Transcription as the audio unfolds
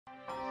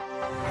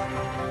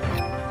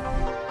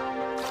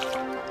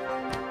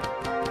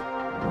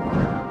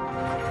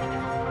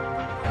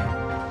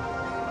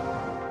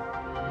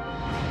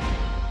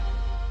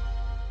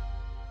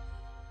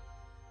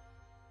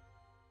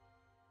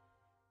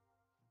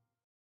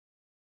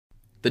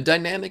The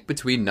dynamic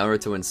between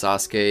Naruto and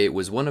Sasuke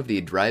was one of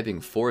the driving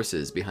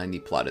forces behind the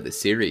plot of the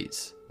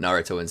series.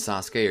 Naruto and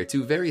Sasuke are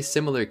two very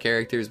similar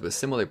characters with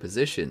similar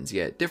positions,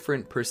 yet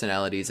different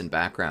personalities and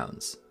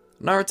backgrounds.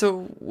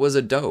 Naruto was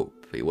a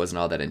dope. He wasn't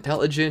all that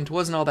intelligent,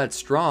 wasn't all that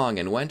strong,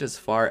 and went as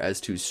far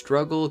as to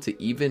struggle to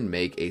even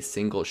make a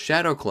single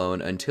shadow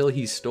clone until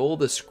he stole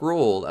the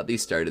scroll at the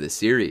start of the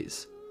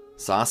series.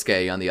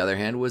 Sasuke, on the other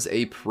hand, was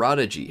a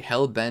prodigy,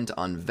 hell-bent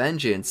on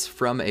vengeance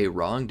from a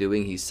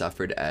wrongdoing he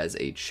suffered as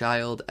a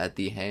child at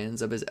the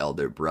hands of his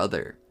elder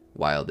brother.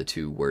 While the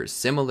two were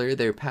similar,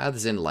 their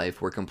paths in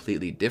life were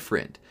completely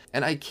different,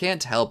 and I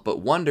can't help but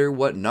wonder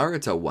what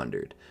Naruto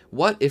wondered.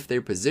 What if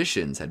their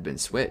positions had been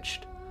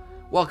switched?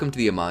 Welcome to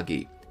the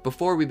Amagi.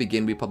 Before we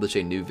begin, we publish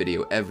a new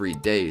video every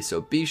day, so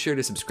be sure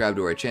to subscribe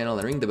to our channel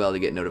and ring the bell to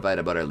get notified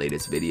about our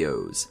latest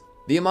videos.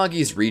 The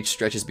Amagi's reach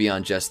stretches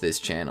beyond just this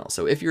channel,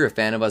 so if you're a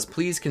fan of us,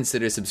 please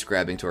consider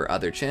subscribing to our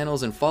other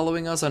channels and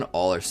following us on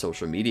all our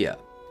social media.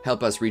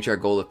 Help us reach our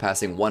goal of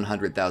passing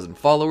 100,000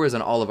 followers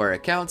on all of our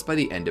accounts by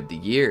the end of the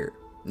year.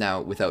 Now,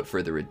 without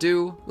further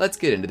ado, let's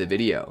get into the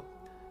video.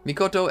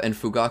 Mikoto and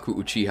Fugaku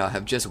Uchiha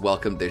have just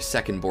welcomed their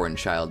second-born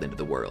child into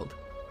the world.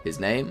 His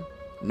name?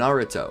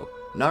 Naruto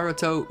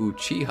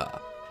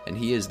Uchiha, and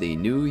he is the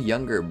new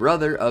younger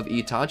brother of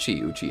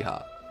Itachi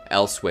Uchiha.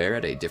 Elsewhere,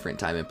 at a different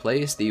time and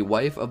place, the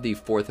wife of the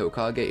 4th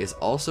Hokage is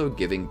also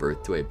giving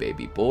birth to a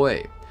baby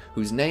boy,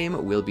 whose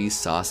name will be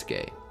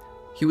Sasuke.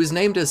 He was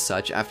named as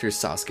such after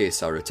Sasuke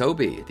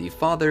Sarutobi, the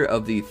father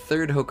of the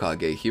 3rd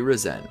Hokage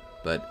Hiruzen.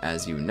 But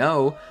as you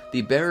know,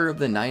 the bearer of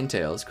the Nine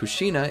Tails,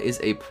 Kushina, is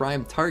a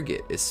prime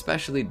target,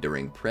 especially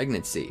during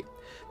pregnancy.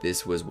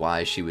 This was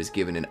why she was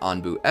given an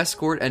Anbu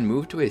escort and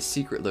moved to a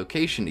secret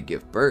location to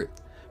give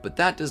birth. But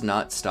that does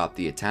not stop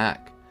the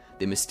attack.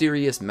 The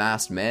mysterious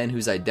masked man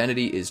whose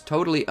identity is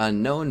totally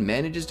unknown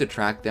manages to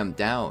track them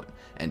down,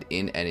 and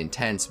in an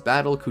intense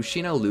battle,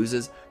 Kushina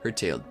loses her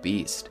tailed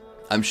beast.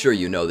 I'm sure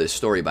you know this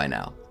story by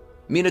now.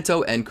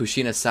 Minato and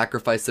Kushina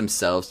sacrifice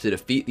themselves to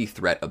defeat the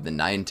threat of the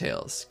Nine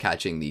Tails,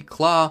 catching the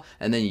claw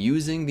and then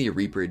using the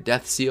Reaper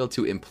Death Seal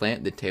to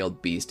implant the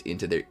tailed beast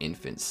into their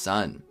infant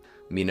son.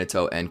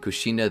 Minato and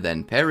Kushina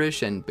then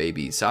perish, and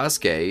baby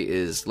Sasuke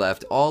is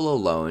left all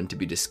alone to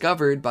be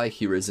discovered by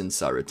Hiruzen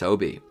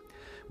Sarutobi.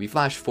 We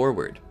flash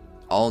forward.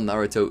 All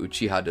Naruto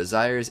Uchiha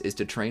desires is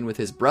to train with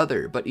his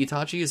brother, but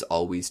Itachi is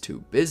always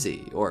too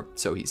busy, or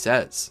so he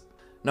says.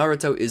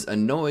 Naruto is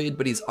annoyed,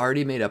 but he's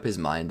already made up his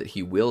mind that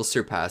he will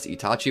surpass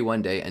Itachi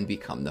one day and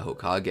become the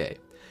Hokage.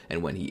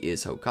 And when he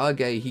is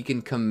Hokage, he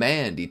can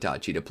command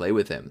Itachi to play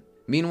with him.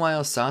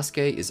 Meanwhile,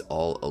 Sasuke is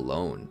all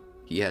alone.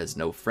 He has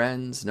no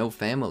friends, no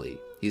family.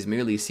 He's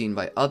merely seen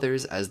by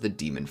others as the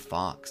demon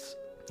fox.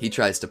 He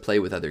tries to play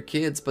with other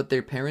kids, but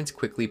their parents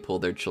quickly pull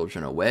their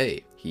children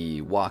away. He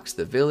walks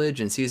the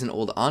village and sees an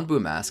old Anbu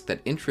mask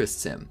that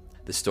interests him.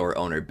 The store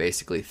owner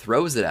basically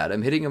throws it at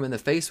him, hitting him in the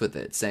face with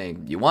it,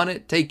 saying, "You want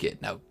it? Take it.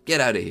 Now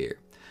get out of here."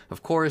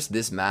 Of course,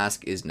 this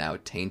mask is now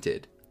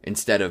tainted.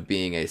 Instead of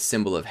being a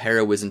symbol of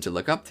heroism to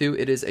look up to,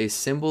 it is a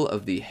symbol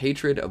of the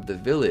hatred of the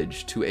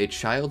village to a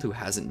child who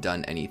hasn't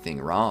done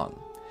anything wrong.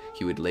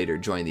 He would later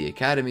join the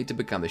academy to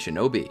become a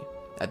shinobi.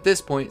 At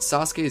this point,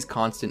 Sasuke's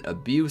constant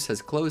abuse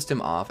has closed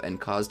him off and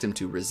caused him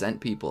to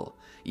resent people.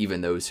 Even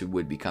those who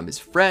would become his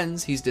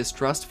friends, he's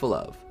distrustful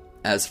of.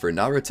 As for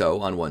Naruto,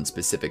 on one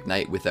specific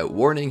night, without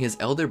warning, his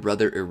elder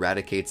brother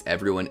eradicates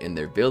everyone in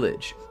their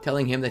village,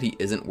 telling him that he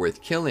isn't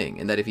worth killing,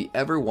 and that if he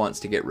ever wants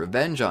to get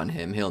revenge on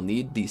him, he'll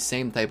need the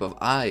same type of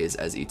eyes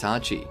as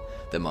Itachi,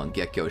 the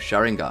Mangekyo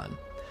Sharingan.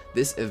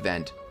 This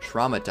event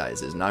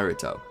traumatizes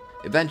Naruto.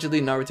 Eventually,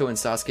 Naruto and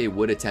Sasuke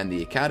would attend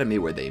the academy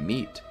where they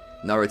meet.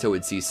 Naruto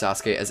would see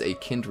Sasuke as a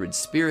kindred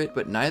spirit,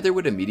 but neither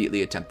would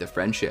immediately attempt a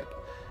friendship.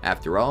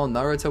 After all,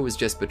 Naruto was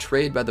just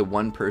betrayed by the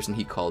one person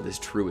he called his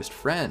truest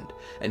friend,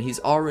 and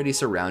he's already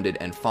surrounded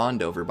and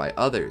fawned over by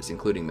others,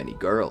 including many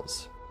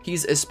girls.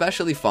 He's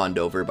especially fawned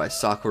over by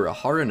Sakura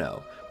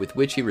Haruno, with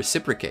which he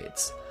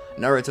reciprocates.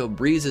 Naruto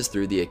breezes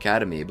through the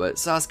academy, but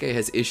Sasuke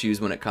has issues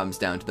when it comes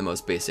down to the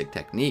most basic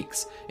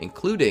techniques,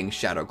 including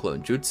Shadow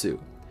Clone Jutsu.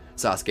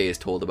 Sasuke is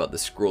told about the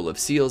Scroll of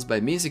Seals by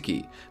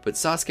Mizuki, but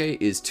Sasuke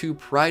is too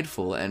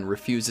prideful and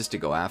refuses to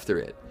go after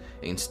it.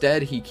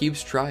 Instead, he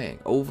keeps trying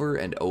over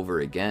and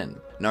over again.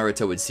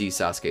 Naruto would see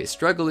Sasuke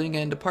struggling,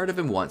 and a part of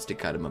him wants to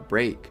cut him a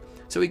break,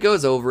 so he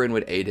goes over and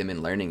would aid him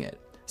in learning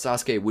it.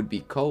 Sasuke would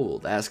be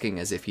cold, asking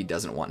as if he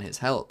doesn't want his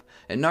help,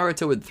 and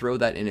Naruto would throw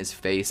that in his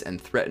face and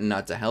threaten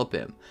not to help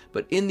him,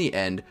 but in the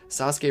end,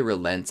 Sasuke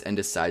relents and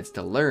decides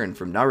to learn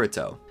from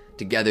Naruto.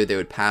 Together they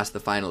would pass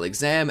the final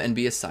exam and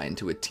be assigned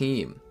to a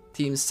team.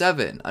 Team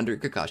 7 under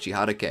Kakashi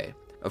Hatake.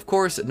 Of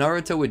course,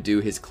 Naruto would do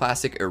his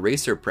classic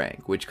eraser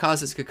prank, which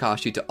causes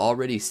Kakashi to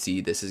already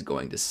see this is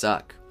going to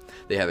suck.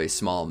 They have a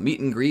small meet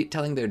and greet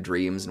telling their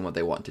dreams and what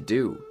they want to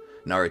do.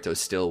 Naruto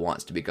still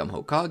wants to become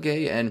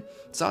Hokage, and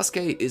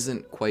Sasuke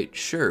isn't quite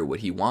sure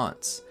what he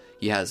wants.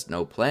 He has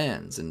no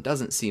plans and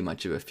doesn't see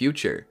much of a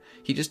future.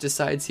 He just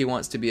decides he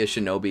wants to be a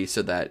shinobi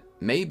so that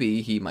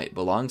maybe he might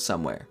belong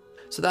somewhere.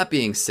 So that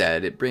being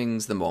said, it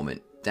brings the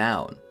moment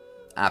down.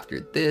 After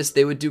this,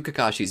 they would do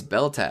Kakashi's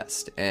bell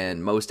test,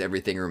 and most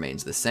everything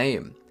remains the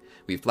same.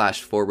 We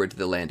flash forward to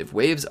the Land of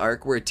Waves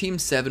arc, where Team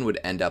 7 would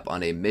end up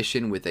on a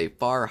mission with a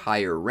far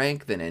higher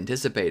rank than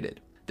anticipated.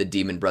 The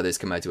Demon Brothers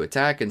come out to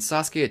attack, and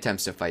Sasuke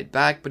attempts to fight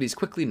back, but he's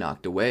quickly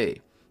knocked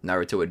away.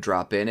 Naruto would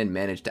drop in and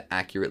manage to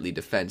accurately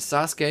defend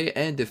Sasuke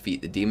and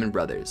defeat the Demon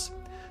Brothers.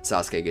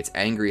 Sasuke gets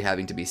angry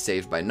having to be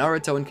saved by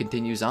Naruto and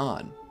continues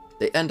on.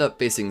 They end up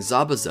facing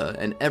Zabuza,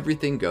 and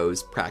everything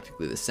goes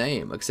practically the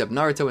same, except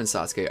Naruto and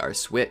Sasuke are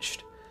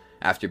switched.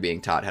 After being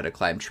taught how to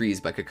climb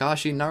trees by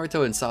Kakashi,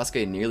 Naruto and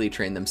Sasuke nearly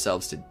train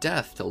themselves to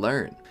death to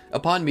learn.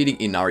 Upon meeting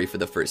Inari for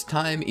the first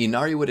time,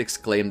 Inari would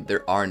exclaim that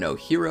there are no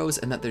heroes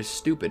and that they're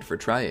stupid for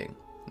trying.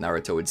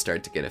 Naruto would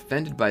start to get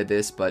offended by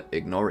this, but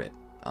ignore it.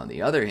 On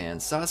the other hand,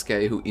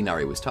 Sasuke, who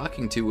Inari was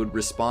talking to, would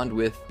respond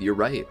with, "You're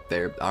right,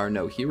 there are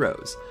no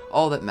heroes.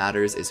 All that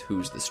matters is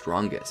who's the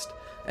strongest."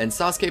 And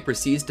Sasuke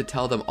proceeds to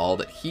tell them all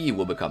that he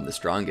will become the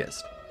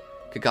strongest.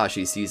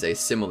 Kakashi sees a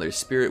similar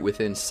spirit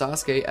within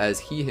Sasuke as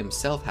he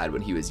himself had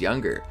when he was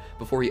younger,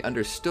 before he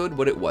understood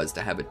what it was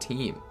to have a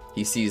team.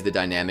 He sees the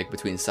dynamic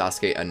between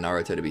Sasuke and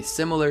Naruto to be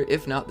similar,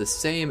 if not the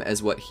same,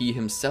 as what he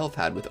himself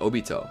had with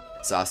Obito.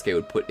 Sasuke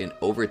would put in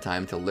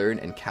overtime to learn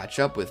and catch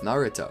up with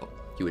Naruto.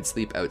 He would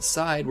sleep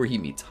outside where he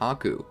meets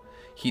Haku.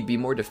 He'd be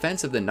more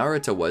defensive than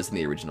Naruto was in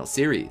the original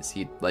series.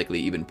 He'd likely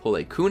even pull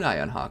a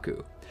kunai on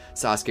Haku.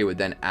 Sasuke would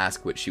then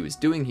ask what she was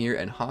doing here,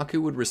 and Haku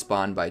would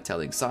respond by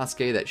telling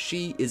Sasuke that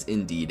she is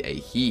indeed a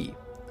he.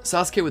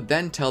 Sasuke would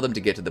then tell them to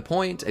get to the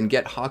point and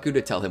get Haku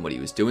to tell him what he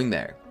was doing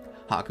there.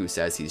 Haku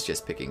says he's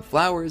just picking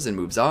flowers and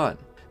moves on.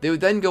 They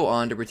would then go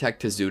on to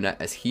protect Tazuna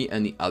as he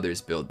and the others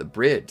build the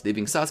bridge,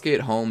 leaving Sasuke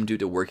at home due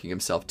to working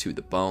himself to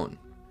the bone.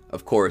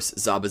 Of course,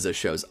 Zabuza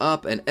shows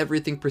up and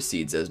everything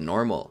proceeds as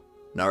normal.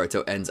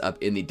 Naruto ends up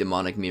in the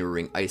demonic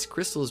mirroring ice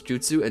crystals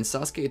jutsu, and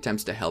Sasuke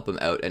attempts to help him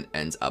out and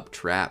ends up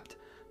trapped.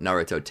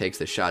 Naruto takes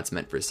the shots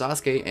meant for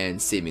Sasuke and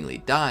seemingly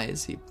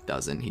dies. He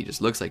doesn't, he just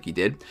looks like he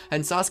did.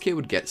 And Sasuke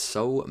would get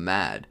so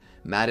mad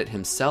at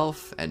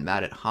himself and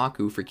mad at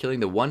Haku for killing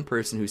the one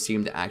person who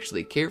seemed to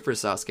actually care for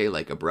Sasuke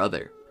like a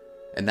brother.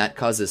 And that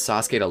causes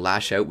Sasuke to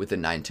lash out with the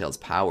Nine Tails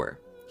power.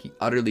 He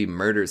utterly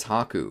murders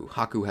Haku.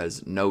 Haku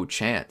has no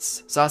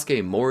chance.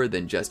 Sasuke more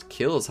than just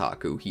kills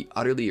Haku, he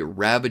utterly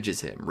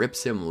ravages him,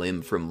 rips him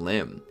limb from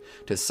limb.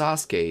 To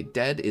Sasuke,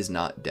 dead is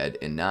not dead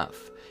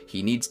enough.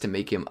 He needs to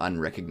make him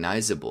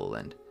unrecognizable,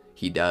 and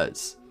he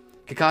does.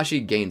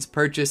 Kakashi gains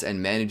purchase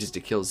and manages to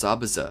kill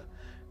Zabuza.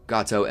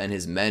 Gato and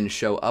his men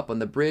show up on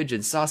the bridge,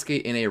 and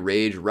Sasuke in a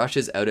rage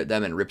rushes out at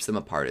them and rips them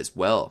apart as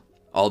well.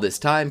 All this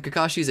time,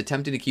 Kakashi is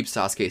attempting to keep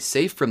Sasuke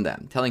safe from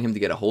them, telling him to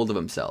get a hold of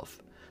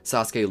himself.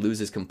 Sasuke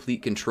loses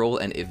complete control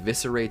and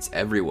eviscerates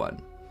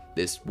everyone.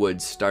 This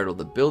would startle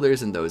the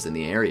builders and those in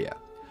the area.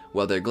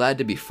 While they're glad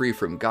to be free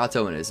from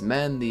Gato and his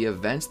men, the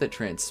events that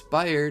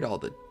transpired, all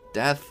the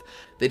death,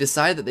 they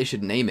decide that they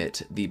should name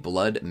it the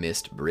Blood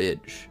Mist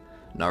Bridge.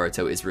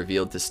 Naruto is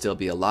revealed to still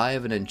be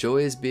alive and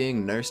enjoys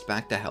being nursed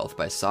back to health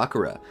by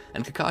Sakura,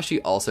 and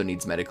Kakashi also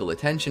needs medical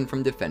attention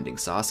from defending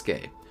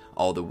Sasuke.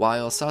 All the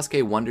while,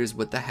 Sasuke wonders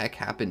what the heck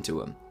happened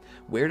to him.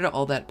 Where did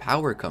all that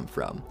power come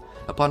from?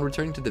 Upon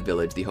returning to the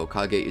village, the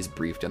Hokage is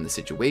briefed on the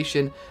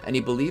situation, and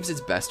he believes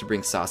it's best to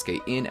bring Sasuke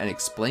in and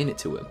explain it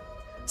to him.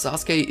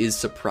 Sasuke is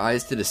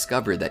surprised to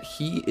discover that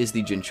he is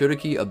the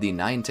Jinchuriki of the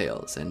Nine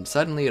Tails, and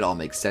suddenly it all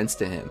makes sense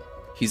to him.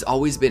 He's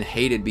always been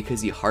hated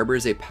because he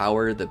harbors a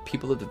power the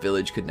people of the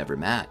village could never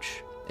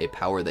match, a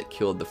power that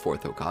killed the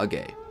fourth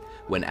Hokage.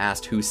 When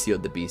asked who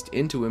sealed the beast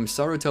into him,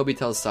 Sarutobi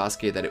tells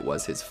Sasuke that it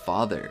was his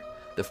father,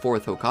 the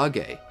fourth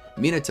Hokage,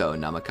 Minato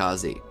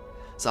Namikaze.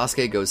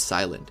 Sasuke goes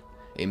silent.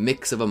 A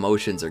mix of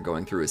emotions are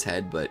going through his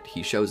head, but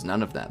he shows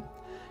none of them.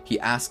 He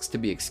asks to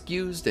be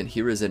excused, and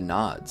Hiruzen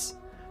nods.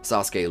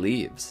 Sasuke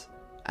leaves.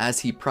 As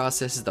he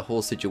processes the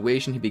whole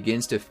situation, he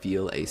begins to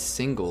feel a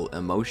single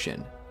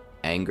emotion: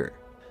 anger.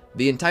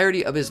 The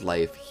entirety of his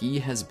life, he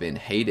has been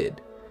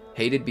hated.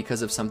 Hated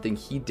because of something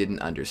he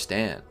didn't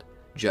understand.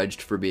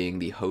 Judged for being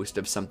the host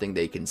of something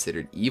they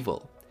considered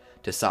evil.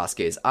 To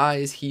Sasuke's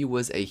eyes, he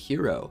was a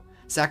hero,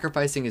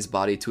 sacrificing his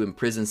body to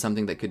imprison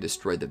something that could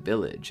destroy the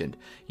village, and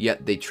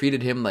yet they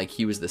treated him like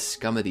he was the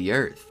scum of the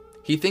earth.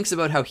 He thinks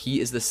about how he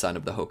is the son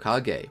of the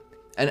Hokage,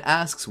 and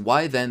asks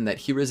why then that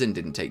Hiruzen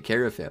didn't take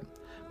care of him.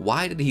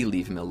 Why did he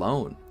leave him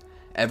alone?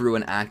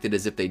 Everyone acted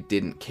as if they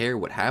didn't care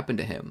what happened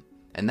to him,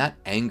 and that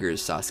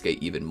angers Sasuke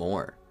even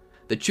more.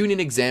 The Chunin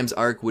exams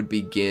arc would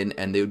begin,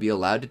 and they would be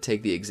allowed to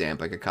take the exam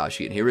by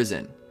Kakashi and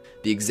Hiruzen.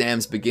 The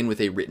exams begin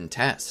with a written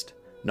test.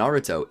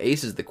 Naruto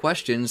aces the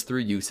questions through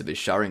use of his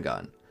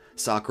Sharingan.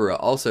 Sakura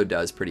also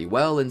does pretty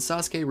well, and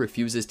Sasuke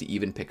refuses to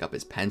even pick up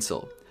his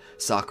pencil.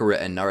 Sakura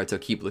and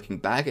Naruto keep looking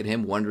back at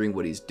him, wondering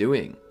what he's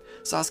doing.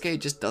 Sasuke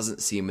just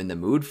doesn't seem in the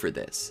mood for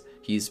this.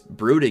 He's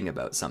brooding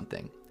about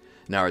something.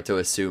 Naruto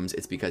assumes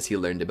it's because he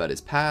learned about his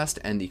past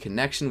and the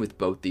connection with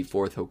both the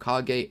fourth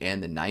Hokage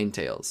and the Nine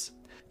Tails.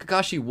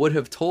 Kakashi would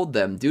have told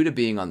them due to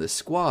being on the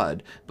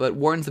squad, but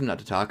warns them not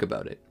to talk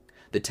about it.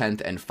 The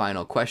 10th and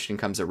final question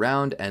comes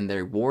around, and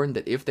they're warned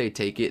that if they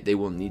take it, they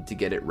will need to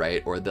get it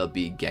right or they'll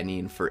be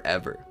genin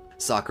forever.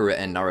 Sakura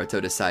and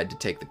Naruto decide to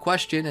take the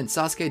question, and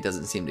Sasuke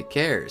doesn't seem to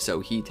care, so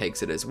he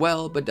takes it as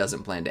well, but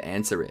doesn't plan to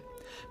answer it.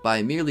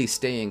 By merely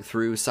staying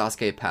through,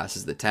 Sasuke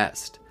passes the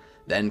test.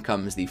 Then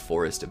comes the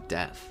Forest of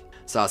Death.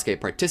 Sasuke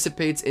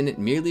participates in it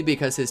merely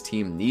because his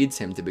team needs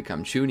him to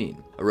become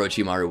Chunin.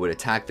 Orochimaru would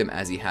attack them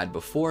as he had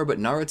before, but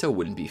Naruto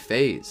wouldn't be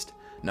phased.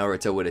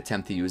 Naruto would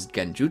attempt to use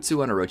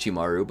Genjutsu on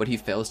Orochimaru, but he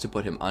fails to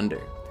put him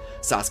under.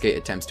 Sasuke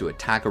attempts to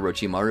attack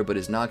Orochimaru, but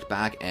is knocked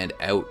back and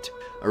out.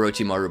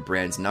 Orochimaru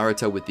brands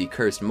Naruto with the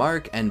cursed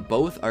mark, and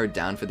both are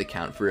down for the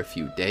count for a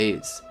few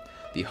days.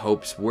 The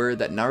hopes were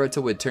that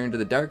Naruto would turn to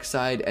the dark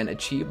side and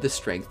achieve the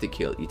strength to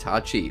kill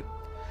Itachi.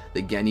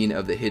 The genin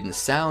of the Hidden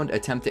Sound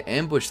attempt to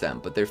ambush them,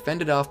 but they're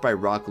fended off by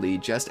Rock Lee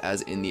just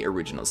as in the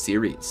original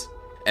series.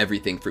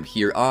 Everything from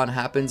here on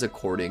happens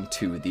according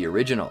to the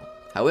original.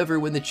 However,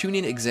 when the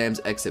Chunin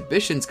exams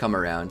exhibitions come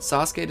around,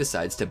 Sasuke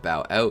decides to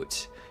bow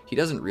out. He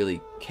doesn't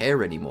really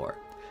care anymore.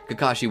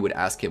 Kakashi would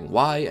ask him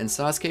why, and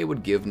Sasuke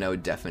would give no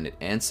definite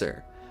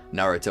answer.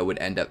 Naruto would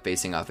end up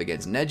facing off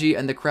against Neji,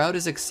 and the crowd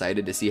is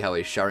excited to see how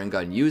a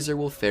Sharingan user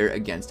will fare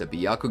against a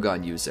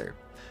Byakugan user.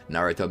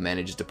 Naruto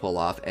manages to pull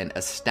off an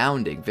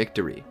astounding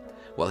victory.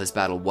 While his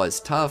battle was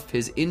tough,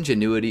 his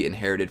ingenuity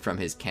inherited from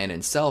his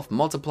canon self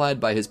multiplied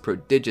by his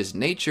prodigious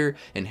nature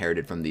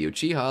inherited from the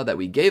Uchiha that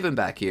we gave him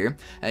back here,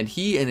 and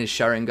he and his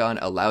Sharingan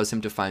allows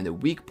him to find the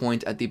weak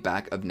point at the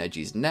back of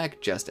Neji's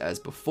neck just as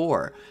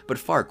before, but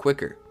far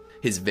quicker.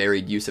 His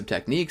varied use of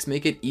techniques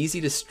make it easy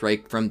to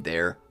strike from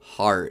there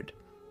hard.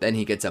 Then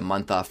he gets a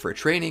month off for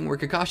training where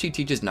Kakashi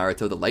teaches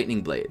Naruto the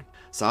lightning blade.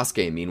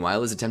 Sasuke,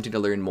 meanwhile, is attempting to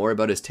learn more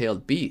about his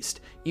tailed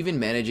beast, even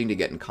managing to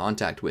get in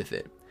contact with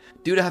it.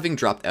 Due to having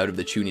dropped out of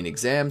the Chunin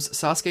exams,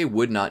 Sasuke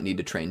would not need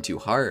to train too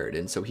hard,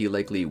 and so he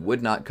likely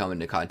would not come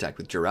into contact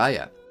with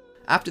Jiraiya.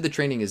 After the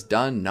training is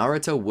done,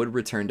 Naruto would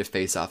return to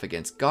face off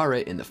against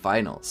Gaara in the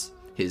finals.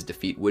 His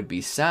defeat would be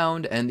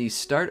sound, and the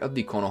start of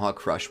the Konoha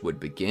Crush would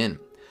begin.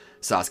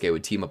 Sasuke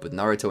would team up with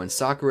Naruto and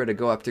Sakura to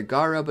go after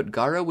Gaara, but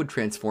Gaara would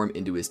transform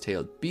into his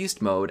tailed beast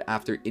mode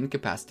after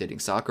incapacitating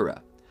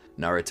Sakura.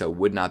 Naruto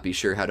would not be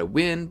sure how to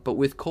win, but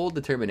with cold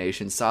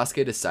determination,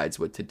 Sasuke decides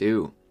what to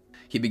do.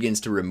 He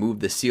begins to remove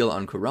the seal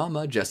on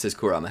Kurama just as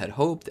Kurama had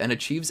hoped, and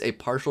achieves a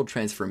partial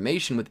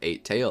transformation with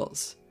 8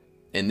 tails.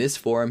 In this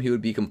form, he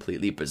would be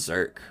completely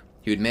berserk.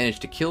 He would manage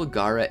to kill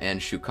Gaara and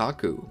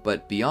Shukaku,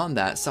 but beyond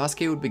that,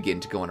 Sasuke would begin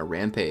to go on a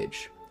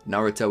rampage.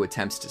 Naruto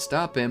attempts to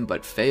stop him,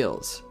 but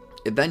fails.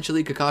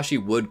 Eventually,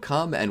 Kakashi would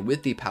come, and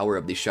with the power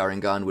of the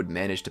Sharingan would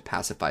manage to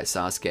pacify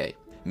Sasuke.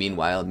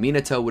 Meanwhile,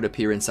 Minato would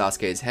appear in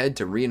Sasuke's head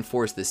to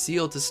reinforce the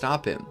seal to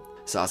stop him.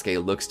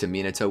 Sasuke looks to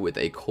Minato with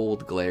a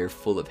cold glare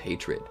full of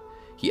hatred.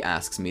 He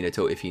asks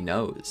Minato if he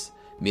knows.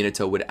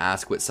 Minato would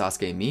ask what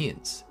Sasuke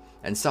means,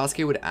 and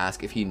Sasuke would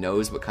ask if he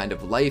knows what kind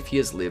of life he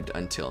has lived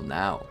until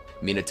now.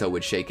 Minato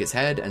would shake his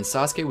head, and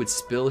Sasuke would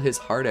spill his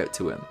heart out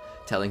to him,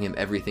 telling him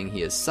everything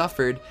he has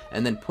suffered,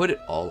 and then put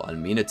it all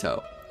on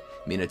Minato.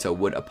 Minato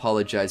would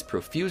apologize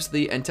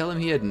profusely and tell him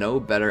he had no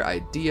better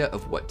idea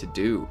of what to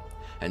do.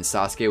 And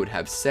Sasuke would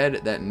have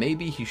said that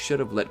maybe he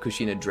should have let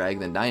Kushina drag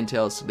the Nine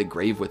Tails to the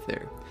grave with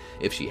her.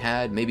 If she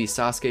had, maybe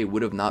Sasuke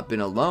would have not been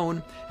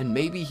alone, and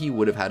maybe he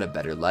would have had a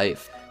better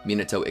life.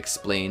 Minato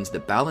explains the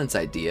balance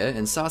idea,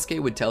 and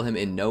Sasuke would tell him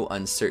in no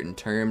uncertain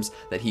terms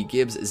that he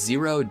gives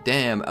zero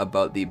damn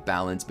about the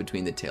balance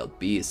between the tailed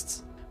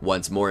beasts.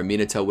 Once more,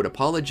 Minato would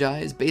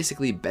apologize,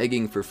 basically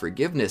begging for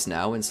forgiveness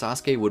now, and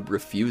Sasuke would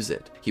refuse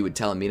it. He would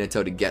tell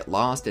Minato to get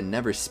lost and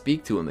never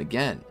speak to him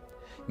again.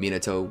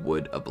 Minato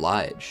would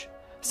oblige.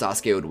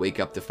 Sasuke would wake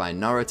up to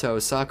find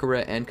Naruto,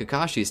 Sakura, and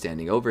Kakashi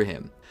standing over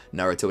him.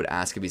 Naruto would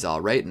ask if he's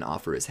alright and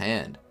offer his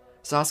hand.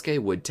 Sasuke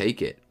would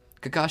take it.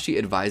 Kakashi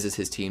advises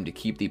his team to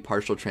keep the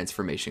partial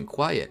transformation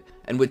quiet,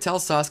 and would tell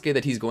Sasuke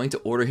that he's going to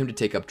order him to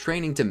take up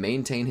training to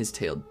maintain his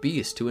tailed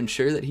beast to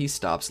ensure that he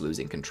stops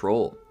losing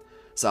control.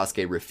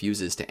 Sasuke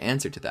refuses to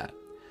answer to that.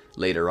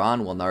 Later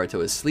on, while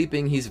Naruto is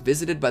sleeping, he's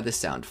visited by the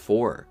Sound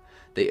Four.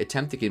 They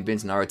attempt to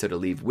convince Naruto to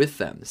leave with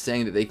them,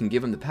 saying that they can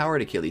give him the power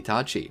to kill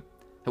Itachi.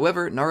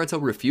 However,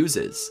 Naruto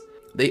refuses.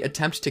 They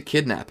attempt to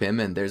kidnap him,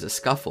 and there's a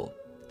scuffle.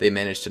 They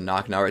manage to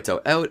knock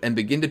Naruto out and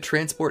begin to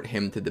transport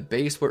him to the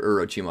base where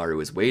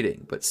Orochimaru is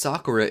waiting, but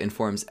Sakura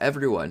informs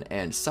everyone,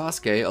 and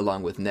Sasuke,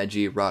 along with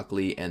Neji, Rock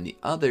Lee, and the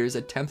others,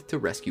 attempt to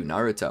rescue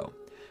Naruto.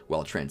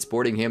 While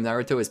transporting him,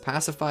 Naruto is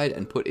pacified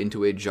and put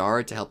into a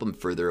jar to help him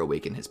further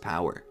awaken his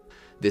power.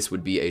 This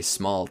would be a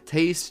small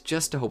taste,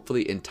 just to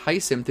hopefully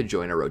entice him to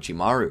join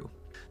Orochimaru.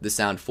 The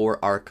Sound Four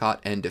are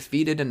caught and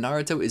defeated, and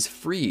Naruto is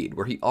freed,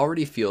 where he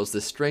already feels the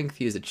strength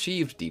he has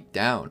achieved deep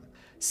down.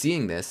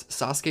 Seeing this,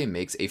 Sasuke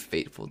makes a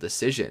fateful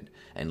decision,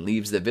 and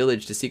leaves the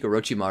village to seek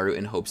Orochimaru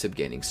in hopes of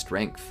gaining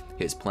strength.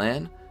 His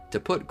plan? To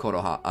put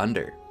Konoha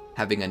under.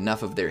 Having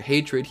enough of their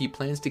hatred, he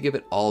plans to give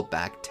it all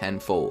back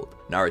tenfold.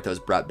 Naruto's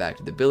brought back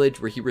to the village,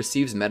 where he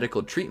receives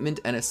medical treatment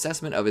and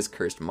assessment of his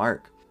cursed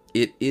mark.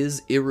 It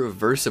is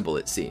irreversible,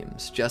 it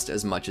seems, just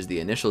as much as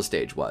the initial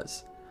stage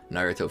was.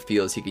 Naruto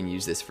feels he can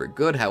use this for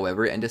good,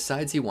 however, and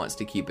decides he wants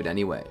to keep it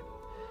anyway.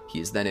 He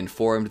is then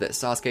informed that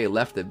Sasuke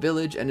left the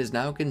village and is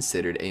now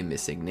considered a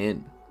missing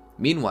nin.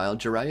 Meanwhile,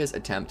 Jiraiya's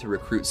attempt to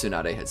recruit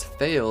Tsunade has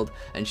failed,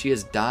 and she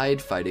has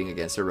died fighting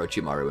against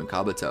Orochimaru and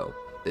Kabuto.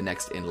 The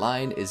next in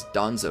line is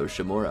Danzo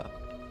Shimura.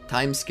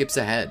 Time skips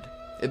ahead.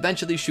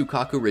 Eventually,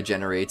 Shukaku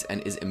regenerates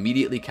and is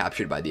immediately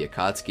captured by the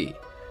Akatsuki.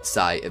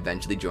 Sai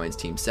eventually joins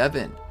Team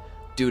 7.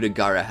 Due to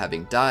Gaara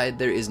having died,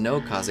 there is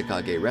no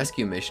Kazekage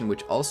rescue mission,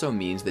 which also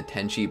means the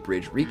Tenchi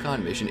Bridge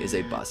recon mission is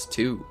a bust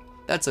too.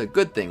 That's a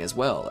good thing as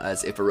well,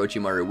 as if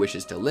Orochimaru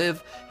wishes to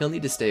live, he'll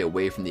need to stay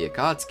away from the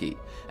Akatsuki,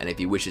 and if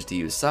he wishes to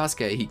use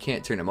Sasuke, he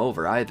can't turn him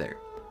over either.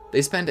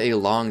 They spend a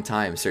long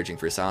time searching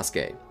for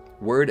Sasuke.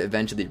 Word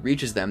eventually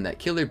reaches them that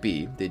Killer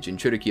Bee, the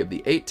Jinchuriki of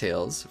the Eight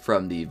Tails,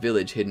 from the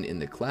village hidden in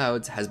the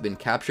clouds, has been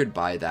captured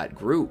by that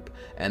group,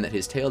 and that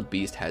his tailed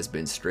beast has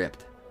been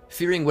stripped.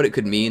 Fearing what it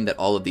could mean that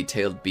all of the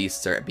tailed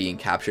beasts are being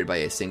captured by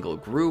a single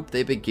group,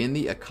 they begin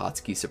the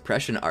Akatsuki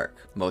suppression arc.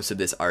 Most of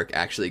this arc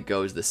actually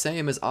goes the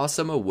same, as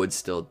Asuma would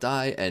still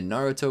die and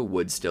Naruto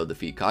would still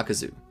defeat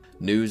Kakazu.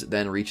 News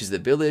then reaches the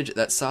village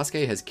that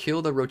Sasuke has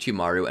killed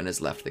Orochimaru and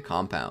has left the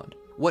compound.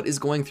 What is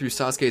going through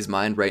Sasuke's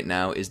mind right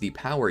now is the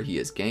power he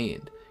has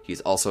gained.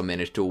 He's also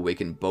managed to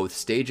awaken both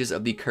stages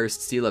of the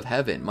Cursed Seal of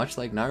Heaven, much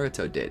like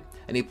Naruto did,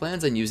 and he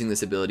plans on using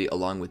this ability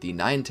along with the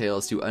Nine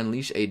Tails to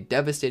unleash a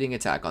devastating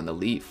attack on the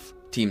Leaf.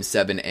 Team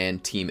 7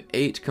 and Team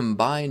 8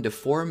 combine to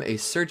form a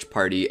search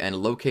party and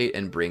locate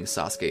and bring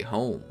Sasuke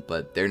home,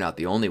 but they're not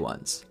the only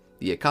ones.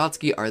 The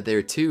Akatsuki are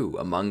there too,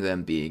 among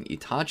them being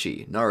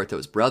Itachi,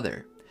 Naruto's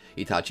brother.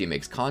 Itachi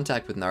makes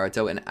contact with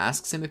Naruto and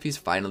asks him if he's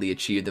finally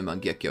achieved the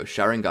Mangekyo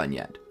Sharingan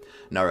yet.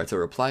 Naruto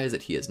replies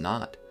that he has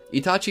not.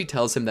 Itachi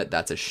tells him that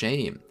that's a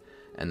shame,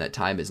 and that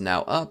time is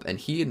now up and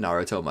he and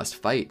Naruto must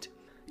fight.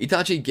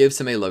 Itachi gives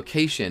him a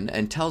location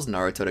and tells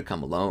Naruto to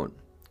come alone.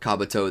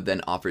 Kabuto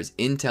then offers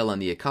intel on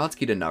the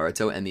Akatsuki to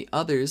Naruto and the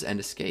others and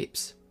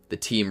escapes. The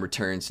team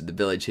returns to the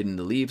village hidden in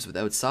the leaves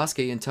without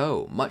Sasuke in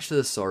tow, much to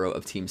the sorrow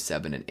of Team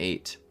 7 and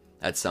 8.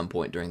 At some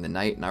point during the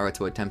night,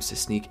 Naruto attempts to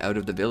sneak out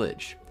of the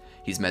village.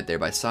 He's met there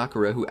by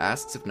Sakura, who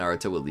asks if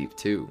Naruto will leave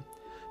too.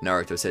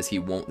 Naruto says he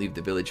won't leave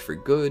the village for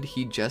good,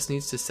 he just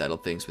needs to settle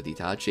things with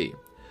Itachi.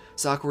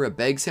 Sakura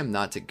begs him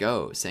not to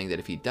go, saying that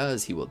if he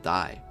does, he will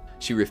die.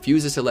 She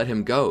refuses to let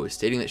him go,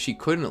 stating that she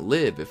couldn't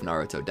live if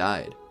Naruto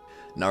died.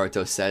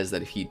 Naruto says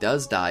that if he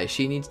does die,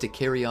 she needs to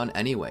carry on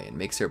anyway and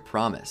makes her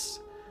promise.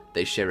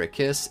 They share a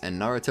kiss and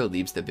Naruto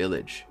leaves the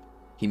village.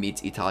 He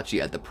meets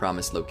Itachi at the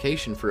promised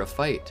location for a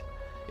fight.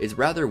 It's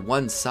rather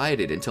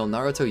one-sided until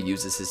Naruto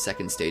uses his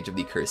second stage of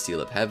the Cursed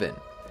Seal of Heaven.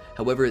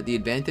 However, the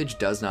advantage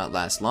does not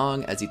last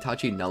long as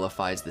Itachi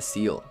nullifies the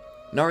seal.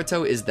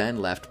 Naruto is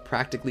then left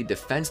practically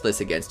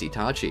defenseless against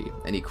Itachi,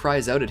 and he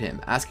cries out at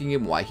him, asking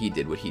him why he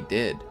did what he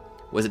did.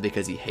 Was it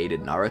because he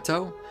hated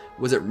Naruto?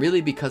 Was it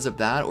really because of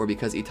that, or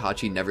because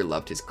Itachi never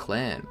loved his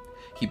clan?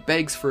 He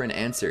begs for an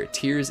answer,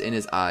 tears in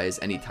his eyes,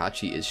 and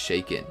Itachi is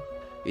shaken.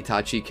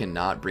 Itachi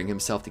cannot bring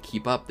himself to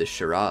keep up this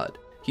charade.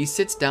 He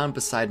sits down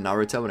beside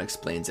Naruto and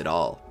explains it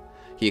all.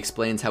 He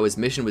explains how his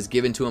mission was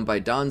given to him by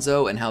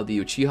Danzo and how the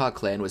Uchiha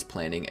clan was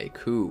planning a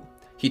coup.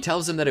 He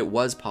tells him that it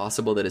was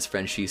possible that his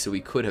friend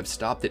Shisui could have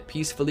stopped it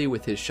peacefully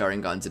with his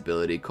Sharingan's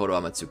ability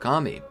Kodoama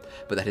Tsukami,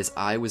 but that his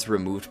eye was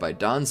removed by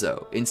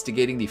Danzo,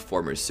 instigating the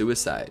former's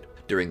suicide.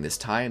 During this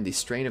time, the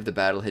strain of the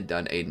battle had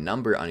done a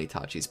number on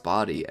Itachi's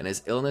body, and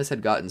his illness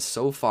had gotten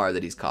so far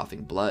that he's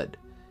coughing blood.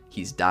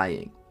 He's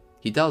dying.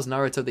 He tells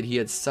Naruto that he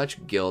had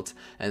such guilt,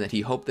 and that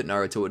he hoped that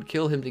Naruto would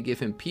kill him to give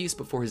him peace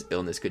before his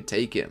illness could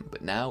take him,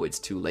 but now it's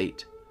too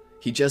late.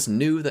 He just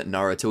knew that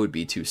Naruto would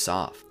be too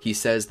soft. He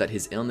says that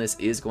his illness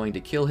is going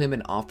to kill him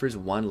and offers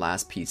one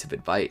last piece of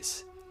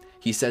advice.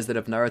 He says that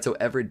if Naruto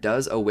ever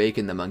does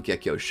awaken the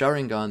Mangekyo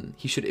Sharingan,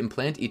 he should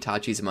implant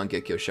Itachi's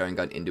Mangekyo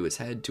Sharingan into his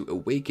head to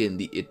awaken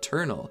the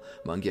eternal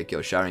Mangekyo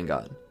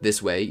Sharingan.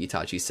 This way,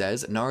 Itachi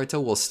says,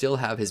 Naruto will still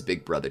have his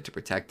big brother to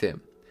protect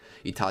him.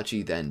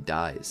 Itachi then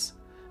dies.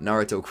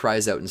 Naruto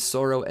cries out in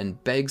sorrow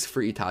and begs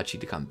for Itachi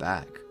to come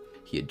back.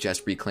 He had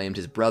just reclaimed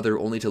his brother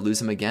only to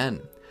lose him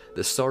again.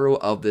 The sorrow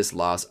of this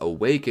loss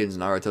awakens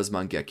Naruto's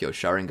Mangekyo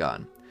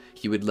Sharingan.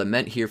 He would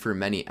lament here for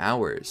many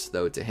hours,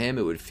 though to him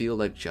it would feel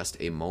like just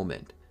a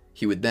moment.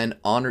 He would then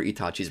honor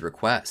Itachi's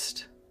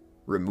request,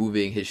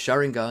 removing his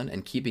Sharingan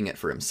and keeping it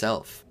for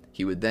himself.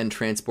 He would then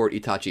transport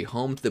Itachi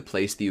home to the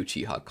place the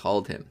Uchiha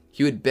called him.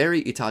 He would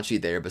bury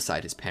Itachi there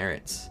beside his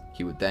parents.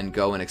 He would then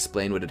go and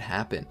explain what had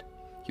happened.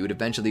 He would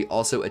eventually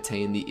also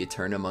attain the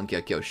Eterna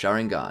Mangekyo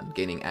Sharingan,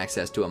 gaining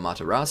access to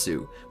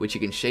Amaterasu, which he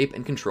can shape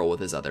and control with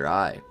his other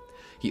eye.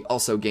 He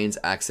also gains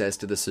access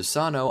to the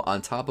Susanoo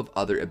on top of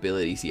other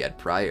abilities he had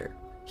prior.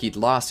 He'd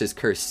lost his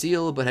cursed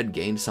seal, but had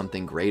gained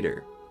something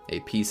greater. A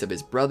piece of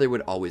his brother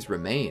would always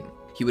remain.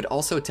 He would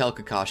also tell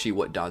Kakashi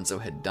what Danzo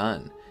had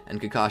done,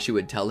 and Kakashi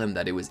would tell him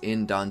that it was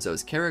in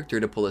Danzo's character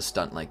to pull a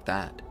stunt like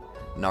that.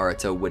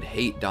 Naruto would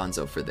hate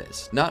Danzo for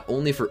this, not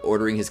only for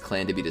ordering his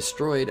clan to be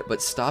destroyed,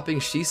 but stopping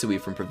Shisui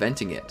from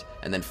preventing it,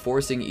 and then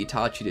forcing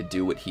Itachi to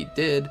do what he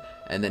did,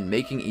 and then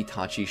making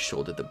Itachi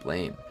shoulder the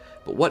blame.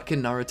 But what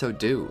can Naruto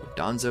do?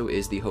 Danzo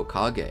is the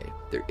Hokage.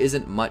 There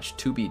isn't much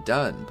to be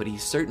done, but he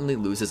certainly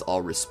loses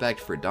all respect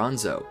for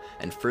Danzo,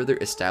 and further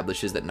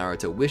establishes that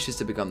Naruto wishes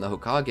to become the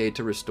Hokage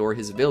to restore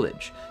his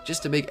village,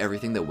 just to make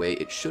everything the way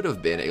it should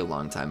have been a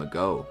long time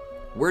ago.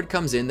 Word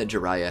comes in that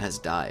Jiraiya has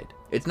died.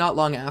 It's not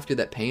long after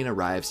that Pain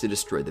arrives to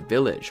destroy the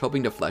village,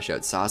 hoping to flesh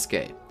out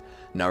Sasuke.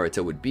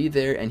 Naruto would be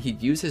there, and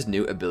he'd use his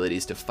new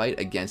abilities to fight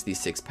against the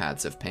 6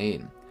 paths of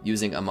pain.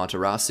 Using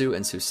Amaterasu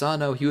and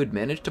Susanoo, he would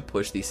manage to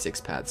push these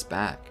 6 paths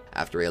back.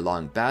 After a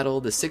long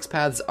battle, the 6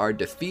 paths are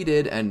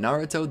defeated, and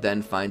Naruto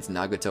then finds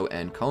Nagato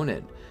and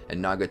Konan,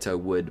 and Nagato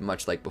would,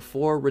 much like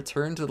before,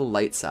 return to the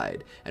light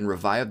side, and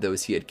revive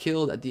those he had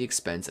killed at the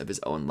expense of his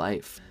own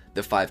life.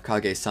 The 5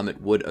 Kage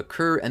summit would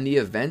occur, and the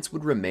events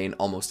would remain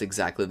almost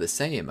exactly the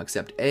same,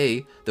 except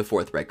the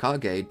 4th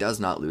Raikage does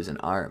not lose an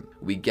arm.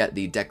 We get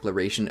the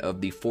declaration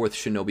of the 4th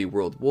Shinobi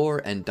World War,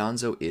 and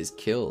Danzo is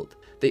killed.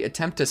 They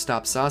attempt to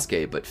stop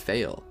Sasuke, but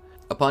fail.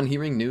 Upon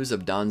hearing news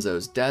of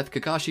Danzo's death,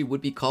 Kakashi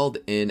would be called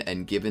in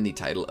and given the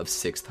title of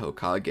 6th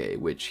Hokage,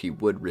 which he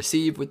would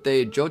receive with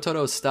a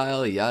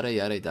Jotaro-style yada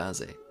yada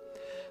daze.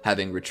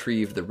 Having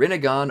retrieved the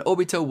Rinnegan,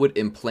 Obito would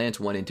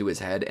implant one into his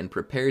head and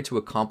prepare to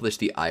accomplish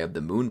the Eye of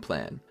the Moon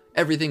plan.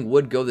 Everything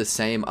would go the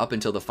same up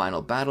until the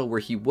final battle,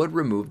 where he would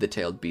remove the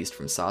tailed beast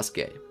from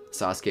Sasuke.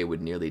 Sasuke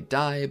would nearly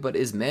die, but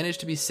is managed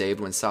to be saved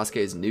when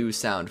Sasuke's new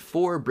Sound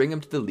 4 bring him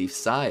to the Leaf's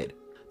side.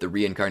 The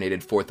reincarnated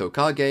 4th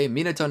Hokage,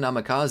 Minato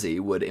Namikaze,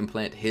 would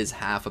implant his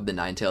half of the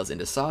Nine Tails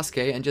into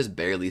Sasuke and just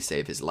barely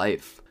save his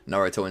life.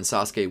 Naruto and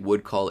Sasuke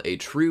would call a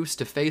truce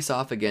to face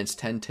off against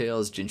Ten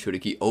Tails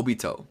Jinchuriki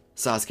Obito.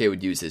 Sasuke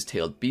would use his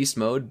tailed beast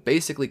mode,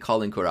 basically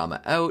calling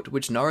Kurama out,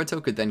 which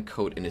Naruto could then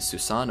coat in his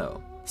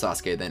Susanoo.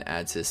 Sasuke then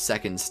adds his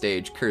 2nd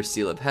stage Cursed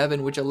Seal of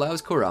Heaven, which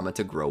allows Kurama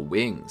to grow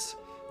wings.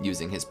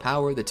 Using his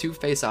power, the two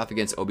face off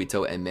against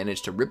Obito and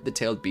manage to rip the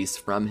tailed beast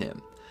from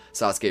him.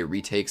 Sasuke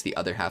retakes the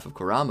other half of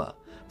Kurama.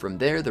 From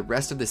there, the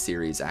rest of the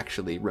series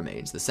actually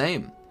remains the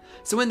same.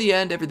 So in the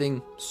end,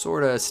 everything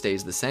sorta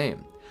stays the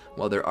same.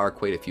 While there are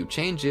quite a few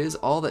changes,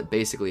 all that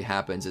basically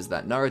happens is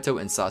that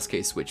Naruto and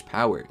Sasuke switch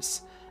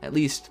powers. At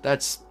least,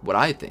 that's what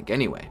I think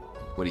anyway.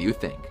 What do you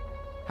think?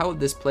 How would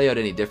this play out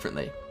any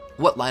differently?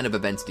 What line of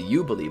events do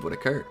you believe would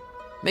occur?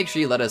 Make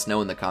sure you let us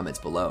know in the comments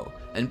below,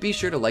 and be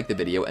sure to like the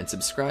video and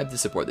subscribe to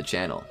support the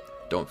channel.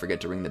 Don't forget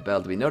to ring the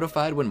bell to be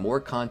notified when more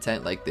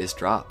content like this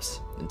drops.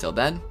 Until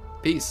then,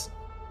 peace.